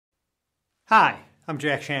Hi, I'm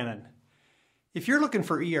Jack Shannon. If you're looking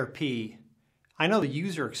for ERP, I know the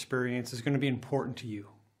user experience is going to be important to you.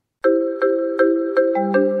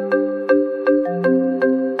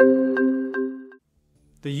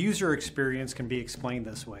 The user experience can be explained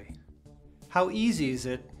this way. How easy is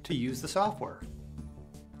it to use the software?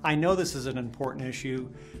 I know this is an important issue,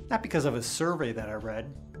 not because of a survey that I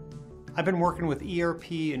read. I've been working with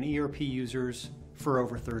ERP and ERP users for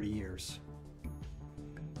over 30 years.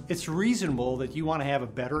 It's reasonable that you want to have a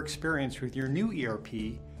better experience with your new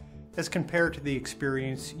ERP as compared to the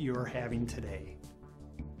experience you're having today.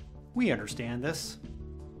 We understand this.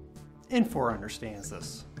 Infor understands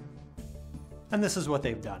this. And this is what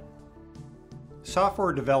they've done.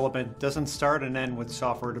 Software development doesn't start and end with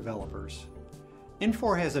software developers.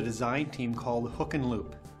 Infor has a design team called Hook and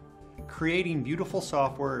Loop. Creating beautiful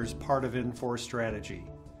software is part of Infor's strategy.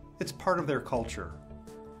 It's part of their culture.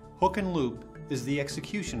 Hook and Loop is the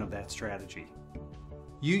execution of that strategy.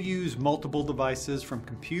 You use multiple devices from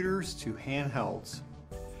computers to handhelds.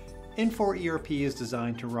 Infor ERP is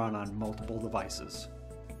designed to run on multiple devices.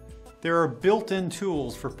 There are built-in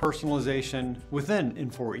tools for personalization within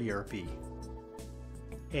Infor ERP.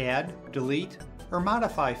 Add, delete, or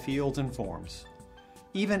modify fields and forms.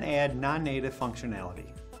 Even add non-native functionality.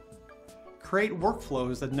 Create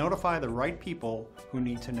workflows that notify the right people who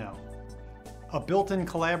need to know. A built-in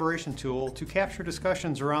collaboration tool to capture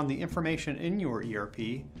discussions around the information in your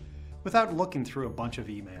ERP without looking through a bunch of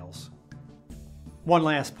emails. One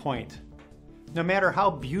last point. No matter how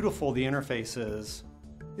beautiful the interface is,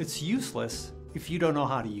 it's useless if you don't know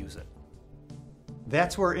how to use it.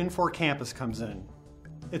 That's where Infor Campus comes in.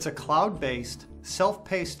 It's a cloud-based,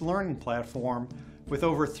 self-paced learning platform with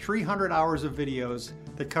over 300 hours of videos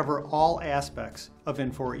that cover all aspects of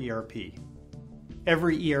Infor ERP.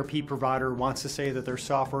 Every ERP provider wants to say that their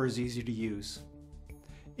software is easy to use.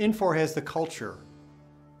 Infor has the culture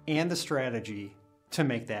and the strategy to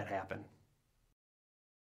make that happen.